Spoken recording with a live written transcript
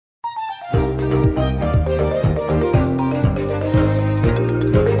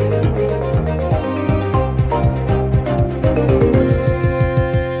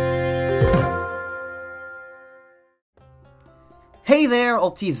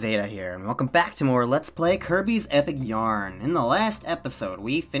Ultizeta here, and welcome back to more Let's Play Kirby's Epic Yarn. In the last episode,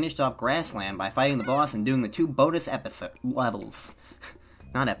 we finished off Grassland by fighting the boss and doing the 2 bonus levels.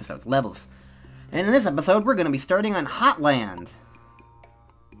 Not episodes, levels. And in this episode, we're going to be starting on Hotland.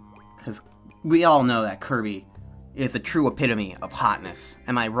 Because we all know that Kirby is a true epitome of hotness.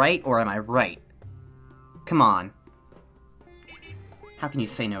 Am I right, or am I right? Come on. How can you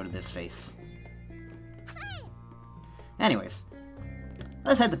say no to this face? Anyways.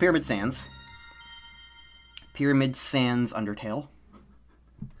 Let's head to Pyramid Sands. Pyramid Sands Undertale.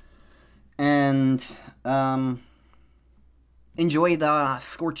 And, enjoy the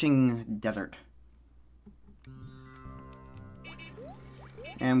scorching desert.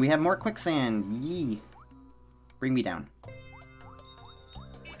 And we have more quicksand. Yee. Bring me down.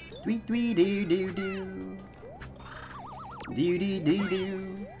 Dwee dwee doo doo doo. Doo doo doo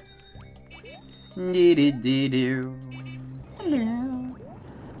doo. Doo doo doo doo. Hello.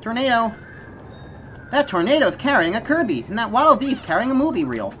 Tornado! That tornado's carrying a Kirby, and that Waddle Dee's carrying a movie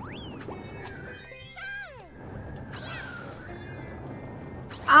reel.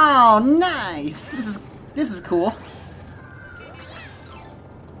 Oh, nice! This is cool.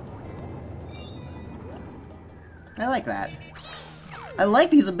 I like that. I like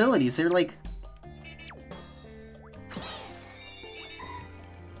these abilities. They're like...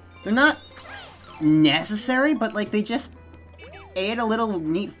 they're not necessary, but like they just add a little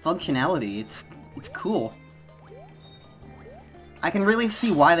neat functionality. It's cool. I can really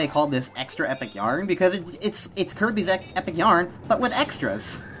see why they called this Extra Epic Yarn, because it's Kirby's Epic Yarn, but with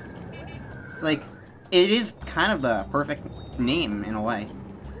extras. Like, it is kind of the perfect name, in a way.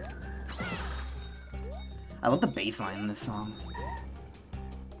 I love the bass line in this song.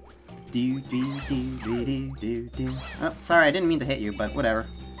 Do do do do do do do. Oh, sorry, I didn't mean to hit you, but whatever.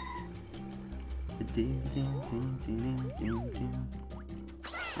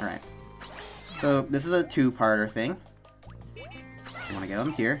 Alright. So, this is a 2-parter thing. I want to get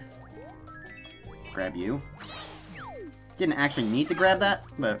on here. Grab you. Didn't actually need to grab that,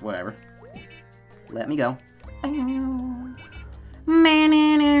 but whatever. Let me go.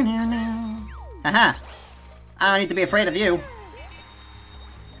 Haha! I don't need to be afraid of you.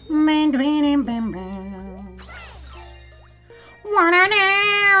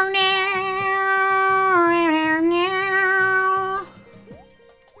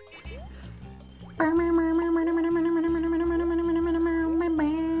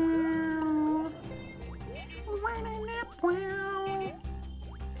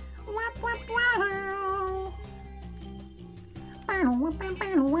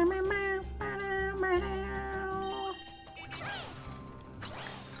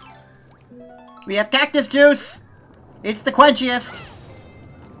 We have cactus juice! It's the quenchiest!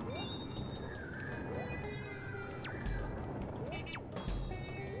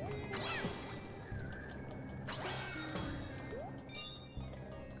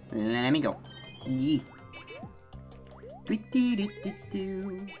 Let me go. Yee.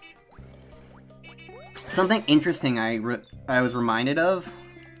 Something interesting I was reminded of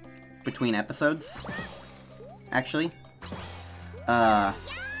between episodes, actually.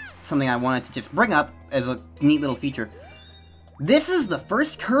 Something I wanted to just bring up as a neat little feature. This is the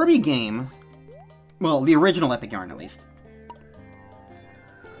first Kirby game, well, the original Epic Yarn at least,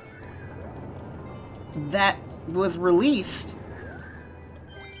 that was released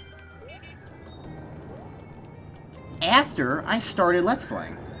after I started Let's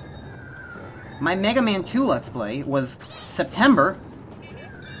Playing. My Mega Man 2 Let's Play was September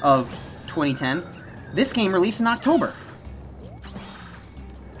of 2010. This game released in October.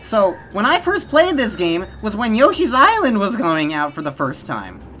 So, when I first played this game was when Yoshi's Island was going out for the first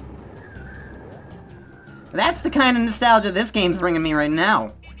time. That's the kind of nostalgia this game's bringing me right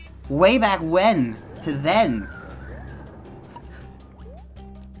now. Way back when, to then.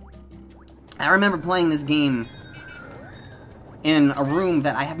 I remember playing this game in a room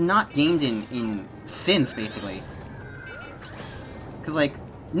that I have not gamed in since, basically. Because, like,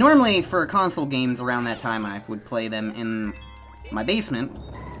 normally for console games around that time I would play them in my basement,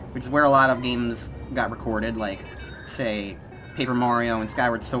 which is where a lot of games got recorded, like, say, Paper Mario and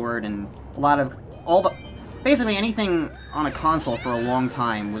Skyward Sword, and a lot of, basically anything on a console for a long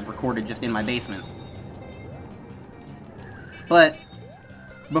time was recorded just in my basement. But,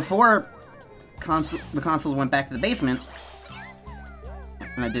 before the consoles went back to the basement,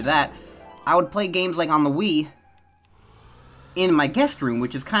 and I did that, I would play games like on the Wii in my guest room,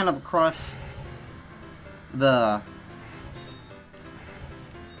 which is kind of across the...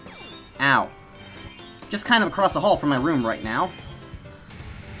 ow. Just kind of across the hall from my room right now.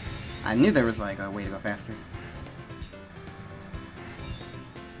 I knew there was, like, a way to go faster.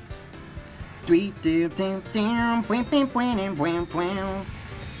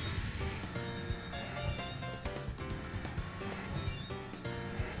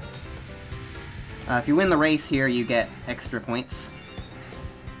 If you win the race here, you get extra points.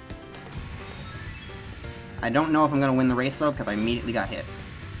 I don't know if I'm going to win the race, though, because I immediately got hit.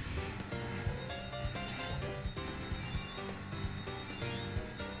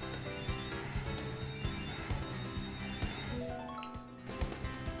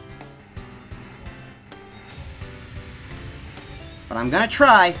 But I'm going to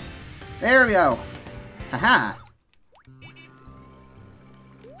try. There we go. Haha.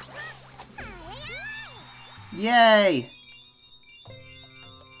 Yay!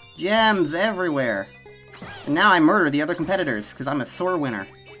 Gems everywhere. And now I murder the other competitors, because I'm a sore winner.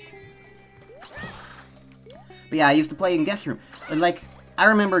 But yeah, I used to play in guest room. And like, I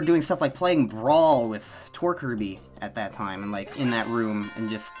remember doing stuff like playing Brawl with Kirby at that time, and like, in that room, and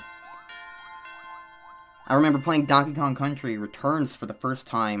just... I remember playing Donkey Kong Country Returns for the first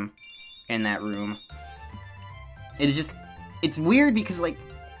time in that room. It's just... It's weird because, like,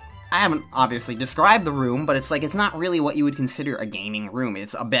 I haven't obviously described the room, but it's like, it's not really what you would consider a gaming room.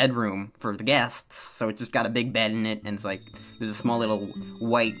 It's a bedroom for the guests, so it's just got a big bed in it, and it's like, there's a small little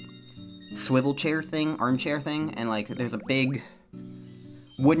white swivel chair thing, armchair thing, and like, there's a big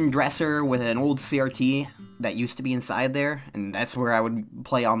wooden dresser with an old CRT that used to be inside there, and that's where I would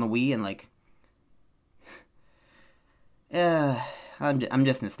play on the Wii, and like, I'm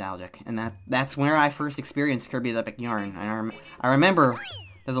just nostalgic, and that's where I first experienced Kirby's Epic Yarn. And I remember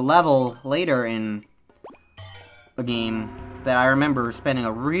there's a level later in a game that I remember spending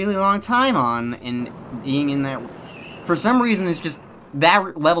a really long time on, and being in that. For some reason, it's just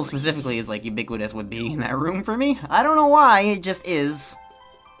that level specifically is like ubiquitous with being in that room for me. I don't know why, it just is.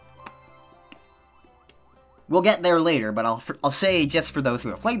 We'll get there later, but I'll say, just for those who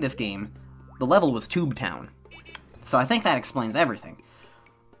have played this game, the level was Tube Town. So I think that explains everything.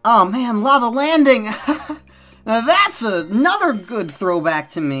 Oh man, Lava Landing! Now that's another good throwback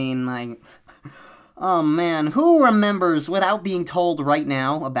to me in my... Oh man, who remembers, without being told right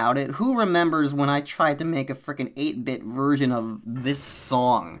now about it, who remembers when I tried to make a frickin' 8-bit version of this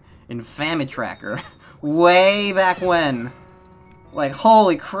song in Famitracker? Way back when. Like,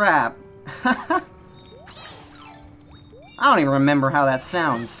 holy crap. I don't even remember how that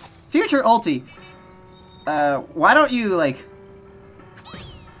sounds. Future Ulti, why don't you, like,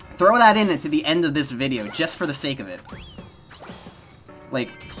 throw that in at the end of this video, just for the sake of it. Like,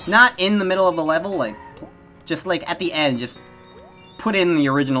 not in the middle of the level, like, just, like, at the end, just put in the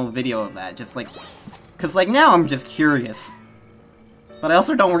original video of that, just, like, because, like, now I'm just curious. But I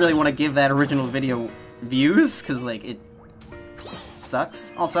also don't really want to give that original video views, because, like, it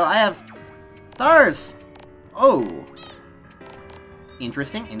sucks. Also, I have stars! Oh!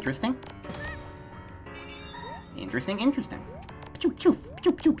 Interesting, interesting. Interesting, interesting. Choof, choof,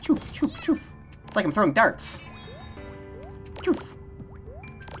 choof, choof, choof, choof, choof. It's like I'm throwing darts. Choof.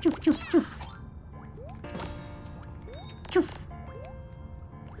 Choof, choof, choof. Choof.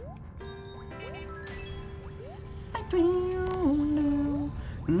 I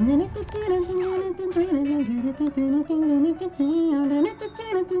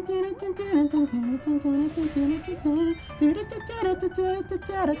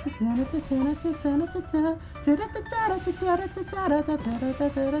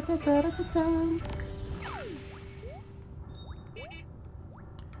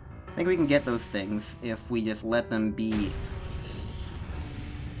think we can get those things if we just let them be.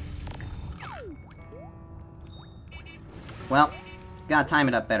 Well, gotta time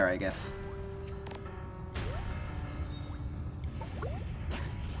it up better, I guess.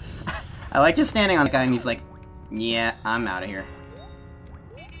 I like just standing on the guy and he's like, yeah, I'm out of here.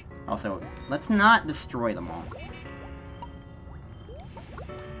 Also, let's not destroy them all.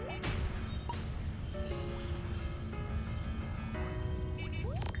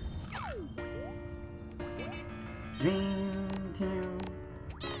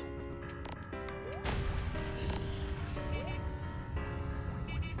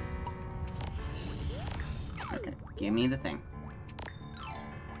 Okay, give me the thing.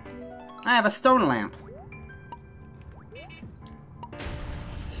 I have a stone lamp.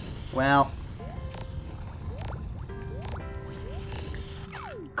 Well.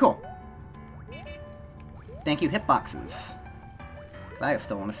 Cool. Thank you, hitboxes. I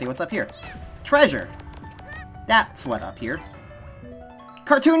still want to see what's up here. Treasure! That's what up here.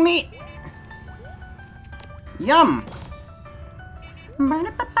 Cartoon meat! Yum!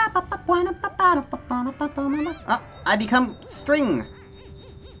 Oh, I become string!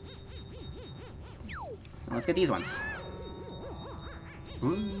 Let's get these ones.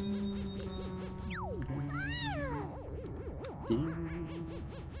 Ooh.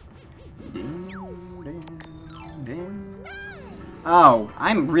 Oh,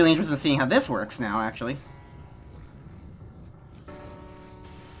 I'm really interested in seeing how this works now, actually.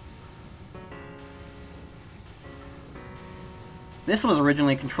 This was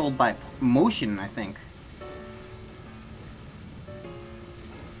originally controlled by motion, I think.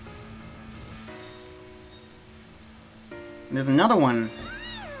 There's another one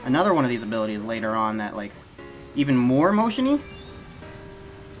of these abilities later on that, like, even more motion-y.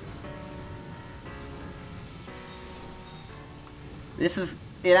 This is,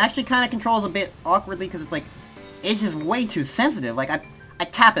 it actually kind of controls a bit awkwardly because it's like, it's just way too sensitive. Like, I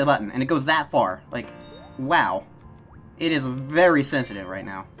tap a button and it goes that far. Like, wow. It is very sensitive right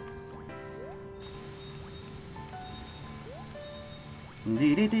now.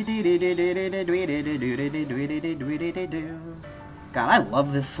 God, I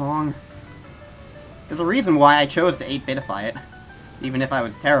love this song. There's a reason why I chose to 8-bitify it, even if I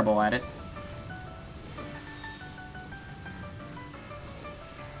was terrible at it.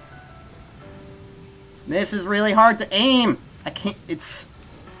 This is really hard to aim! I can't, it's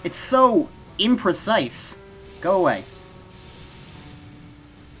so imprecise. Go away.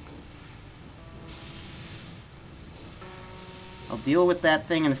 I'll deal with that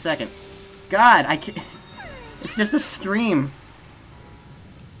thing in a second. God, I can't... It's just a stream.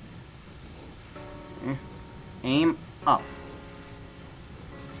 Aim up.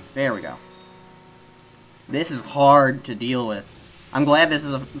 There we go. This is hard to deal with. I'm glad this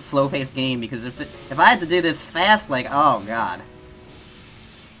is a slow-paced game, because if I had to do this fast, like, oh god.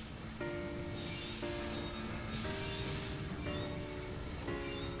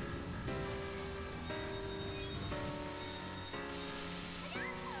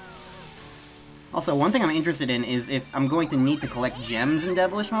 Also, one thing I'm interested in is if I'm going to need to collect gems in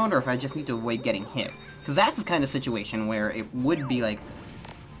Devilish Mode, or if I just need to avoid getting hit. Because that's the kind of situation where it would be like,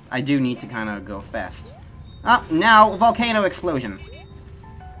 I do need to kind of go fast. Ah, now, Volcano Explosion.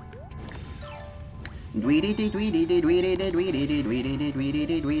 You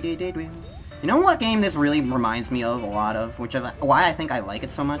know what game this really reminds me of a lot of, which is why I think I like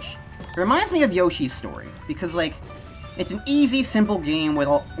it so much? It reminds me of Yoshi's Story, because, like, it's an easy, simple game with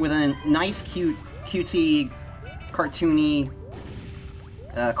a nice, cutesy, cartoony,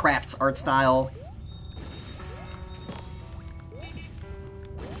 crafts art style.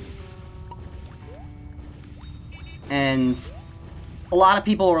 And a lot of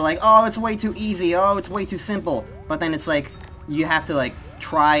people were like, oh, it's way too easy, oh, it's way too simple. But then it's like, you have to, like,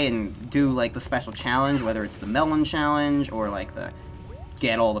 try and do, like, the special challenge, whether it's the melon challenge, or, like, the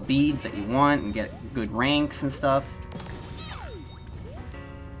get all the beads that you want, and get good ranks and stuff.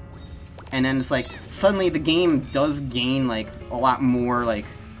 And then it's like, suddenly the game does gain, like, a lot more, like,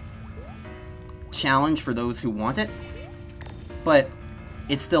 challenge for those who want it. But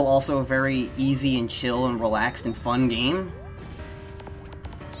it's still also a very easy and chill and relaxed and fun game.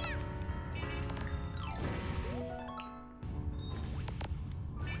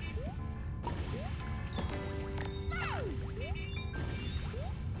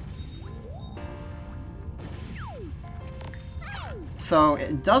 So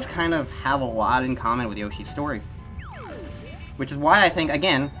it does kind of have a lot in common with Yoshi's Story. Which is why I think,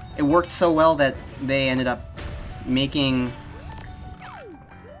 again, it worked so well that they ended up making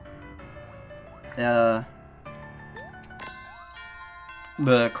the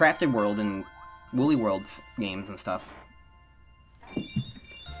Crafted World and Woolly Worlds games and stuff.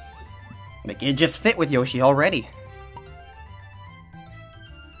 Like, it just fit with Yoshi already.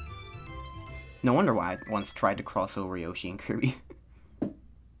 No wonder why I once tried to cross over Yoshi and Kirby.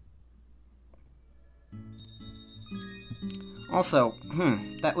 Also,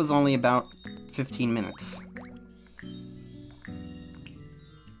 that was only about 15 minutes.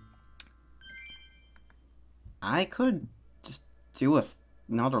 I could just do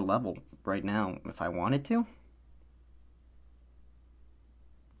another level right now if I wanted to.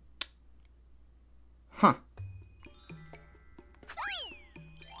 Huh.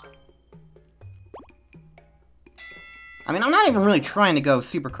 I mean, I'm not even really trying to go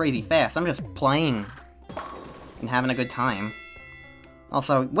super crazy fast. I'm just playing and having a good time.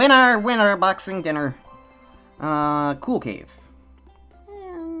 Also, winner, boxing dinner. Cool Cave.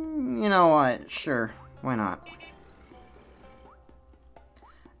 You know what, sure, why not?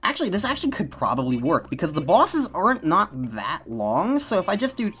 Actually, this actually could probably work, because the bosses aren't not that long, so if I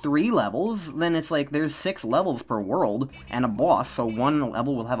just do 3 levels, then it's like there's 6 levels per world, and a boss, so one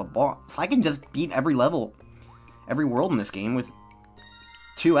level will have a boss. I can just beat every level, every world in this game with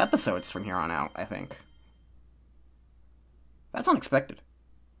 2 episodes from here on out, I think. That's unexpected.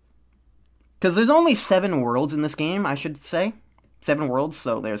 Because there's only 7 worlds in this game, I should say. 7 worlds,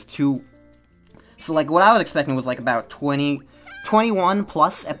 so there's 2... So, like, what I was expecting was, like, about 20 21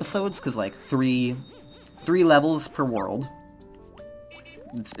 plus episodes, because, like, three levels per world.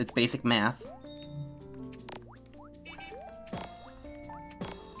 It's basic math.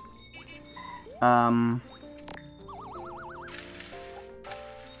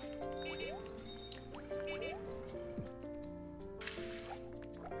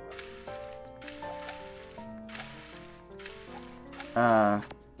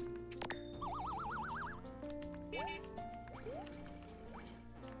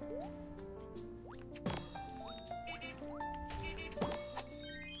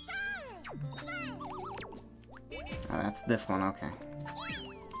 Oh, that's this one, okay.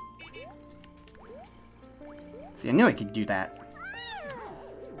 See, I knew I could do that.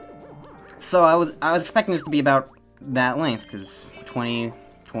 So I was expecting this to be about that length, because 20,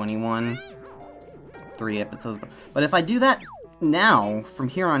 21, 3 episodes. But if I do that now, from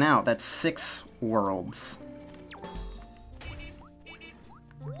here on out, that's 6 worlds.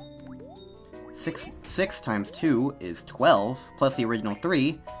 6 times 2 is 12, plus the original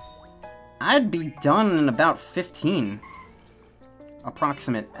 3. I'd be done in about 15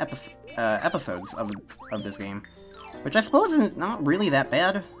 approximate episodes of this game. Which I suppose is not really that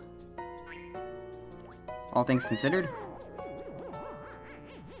bad, all things considered.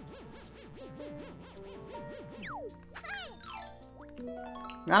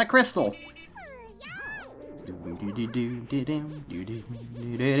 Got a crystal!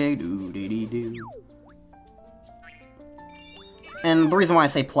 And the reason why I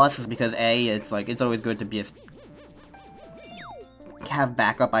say plus is because A, it's like, it's always good to be have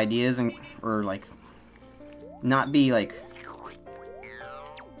backup ideas and, or like, not be like,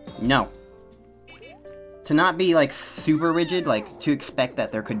 no. To not be like super rigid, like to expect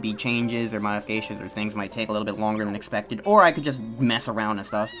that there could be changes or modifications or things might take a little bit longer than expected, or I could just mess around and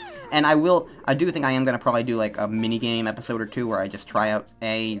stuff. And I do think I am going to probably do like a minigame episode or two where I just try out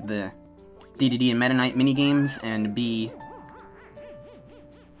A, the DDD and Meta Knight minigames, and B,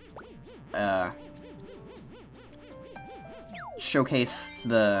 showcase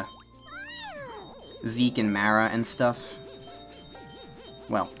the Zeke and Mara and stuff.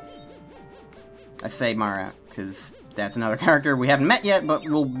 Well, I say Mara, because that's another character we haven't met yet, but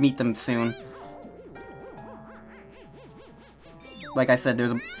we'll meet them soon. Like I said,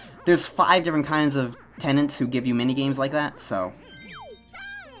 there's 5 different kinds of tenants who give you minigames like that, so...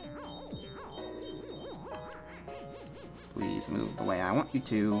 Please move the way I want you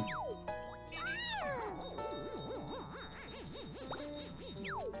to.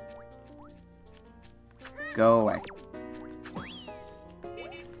 Go away.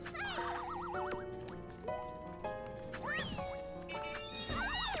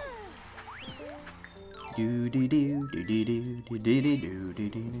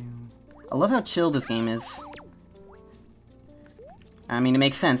 I love how chill this game is. I mean, it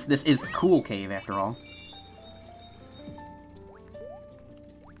makes sense. This is Cool Cave, after all.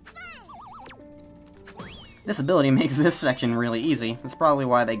 This ability makes this section really easy. That's probably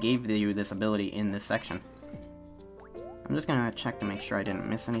why they gave you this ability in this section. I'm just gonna check to make sure I didn't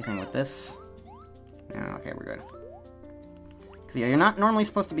miss anything with this. No, okay, we're good. Because yeah, you're not normally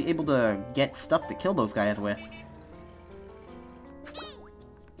supposed to be able to get stuff to kill those guys with.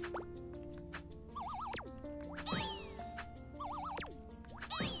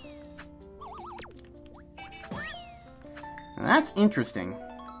 Now that's interesting.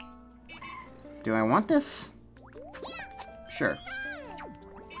 Do I want this? Sure.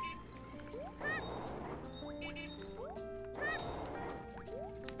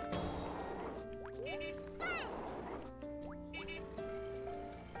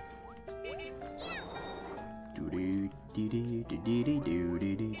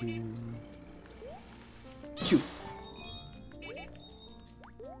 Choof.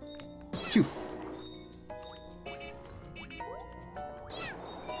 Choof.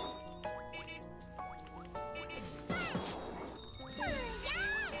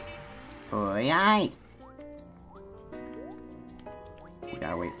 Oi-yi! We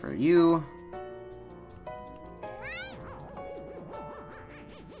gotta wait for you.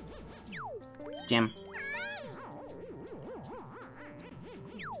 Jim.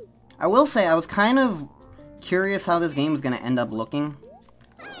 I will say, I was kind of curious how this game was gonna end up looking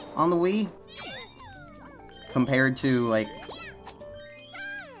on the Wii. Compared to, like...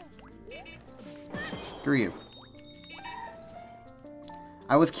 Screw you.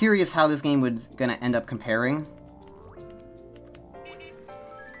 I was curious how this game was gonna end up comparing.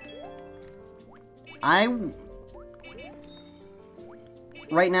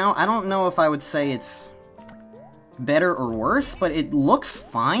 Right now, I don't know if I would say it's better or worse, but it looks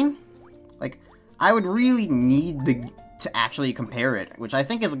fine. Like, I would really need to actually compare it, which I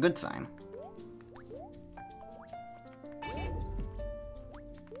think is a good sign.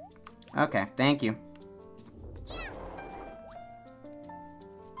 Okay, thank you.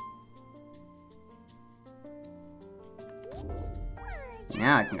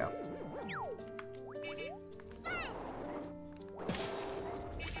 Now I can go.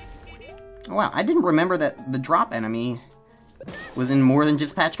 Oh, wow, I didn't remember that the drop enemy was in more than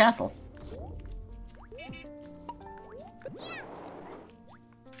just Patch Castle.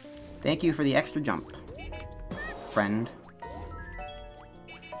 Thank you for the extra jump, friend.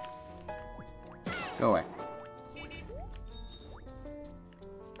 Go away.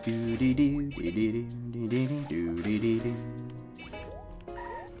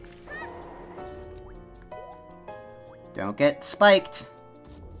 Don't get spiked.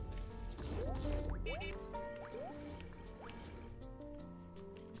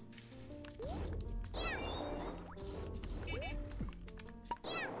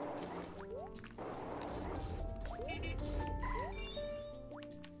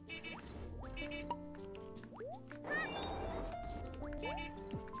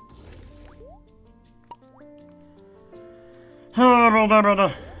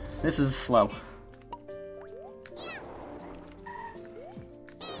 This is slow.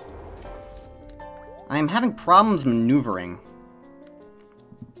 I am having problems maneuvering.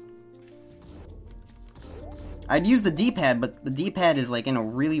 I'd use the D-pad, but the D-pad is like in a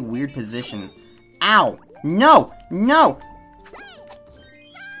really weird position. Ow! No! No!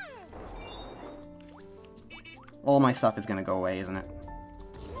 All my stuff is gonna go away, isn't it?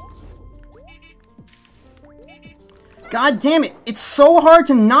 God damn it! It's so hard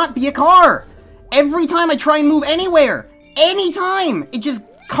to not be a car! Every time I try and move anywhere! Anytime! It just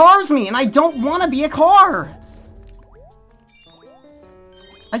cars me, and I don't want to be a car!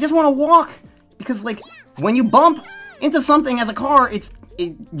 I just want to walk! Because, like, when you bump into something as a car, it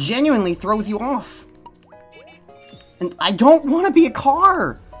genuinely throws you off. And I don't want to be a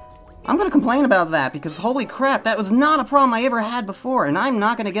car! I'm gonna complain about that, because holy crap, that was not a problem I ever had before, and I'm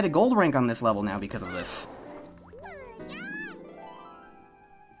not gonna get a gold rank on this level now because of this.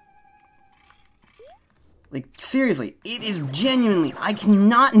 Like, seriously, it is genuinely, I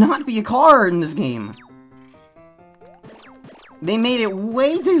cannot not be a car in this game. They made it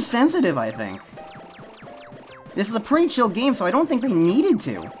way too sensitive, I think. This is a pretty chill game, so I don't think they needed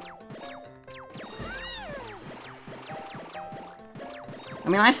to. I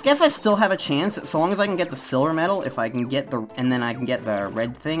mean, I guess I still have a chance, so long as I can get the silver medal, if I can get the, and then I can get the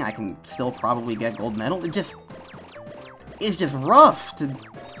red thing, I can still probably get gold medal. It's just rough to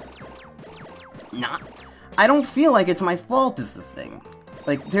not... I don't feel like it's my fault is the thing.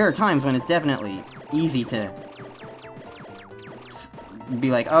 Like, there are times when it's definitely easy to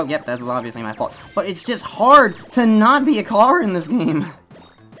be like, oh, yep, that was obviously my fault. But it's just hard to not be a car in this game.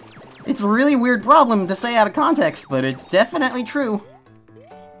 It's a really weird problem to say out of context, but it's definitely true.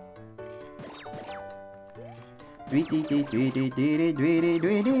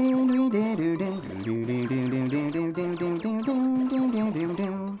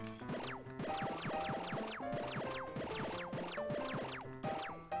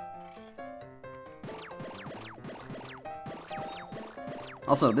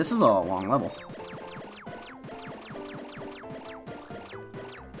 Also, this is a long level.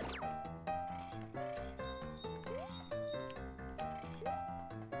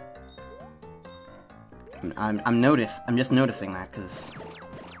 I'm just noticing that, because...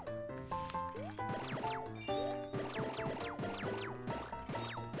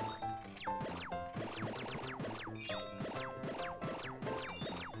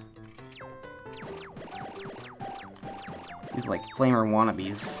 These, like, flamer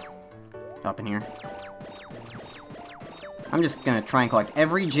wannabes up in here. I'm just gonna try and collect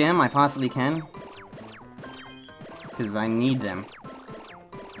every gem I possibly can, because I need them.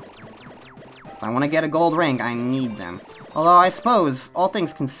 If I want to get a gold rank, I need them. Although, I suppose, all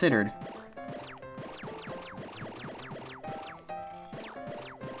things considered...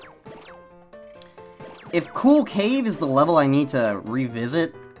 If Cool Cave is the level I need to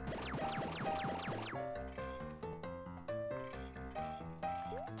revisit...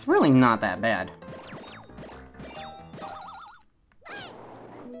 It's really not that bad.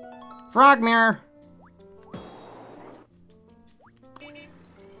 Frog mirror!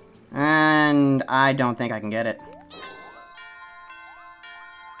 And I don't think I can get it.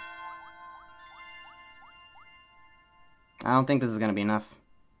 I don't think this is gonna be enough.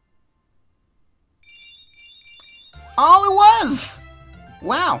 Oh, it was!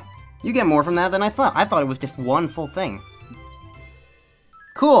 Wow! You get more from that than I thought. I thought it was just one full thing.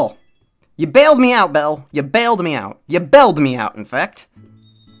 Cool. You bailed me out, Belle. You bailed me out. You bailed me out, in fact.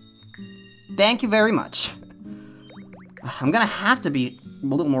 Thank you very much. I'm gonna have to be a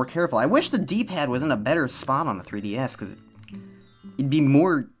little more careful. I wish the D-pad was in a better spot on the 3DS, because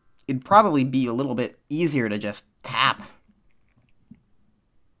it'd probably be a little bit easier to just tap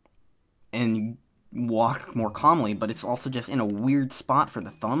and walk more calmly, but it's also just in a weird spot for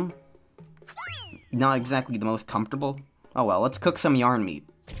the thumb. Not exactly the most comfortable. Oh well, let's cook some yarn meat.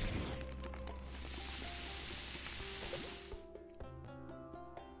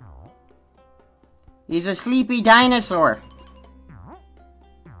 He's a sleepy dinosaur.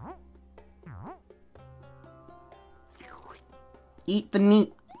 Eat the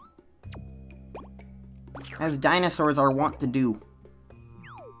meat. As dinosaurs are wont to do.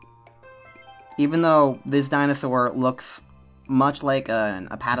 Even though this dinosaur looks much like an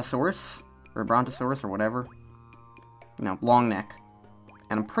Apatosaurus, or a Brontosaurus, or whatever. You know, long neck.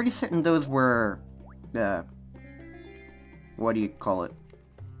 And I'm pretty certain those were, what do you call it?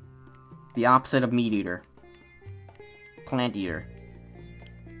 The opposite of meat eater. Plant eater.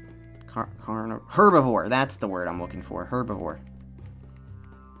 Herbivore, that's the word I'm looking for. Herbivore.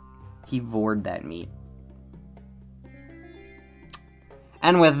 He vored that meat.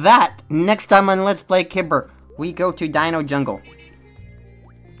 And with that, next time on Let's Play Kibber, we go to Dino Jungle.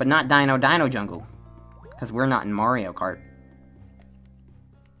 But not Dino Jungle. Because we're not in Mario Kart.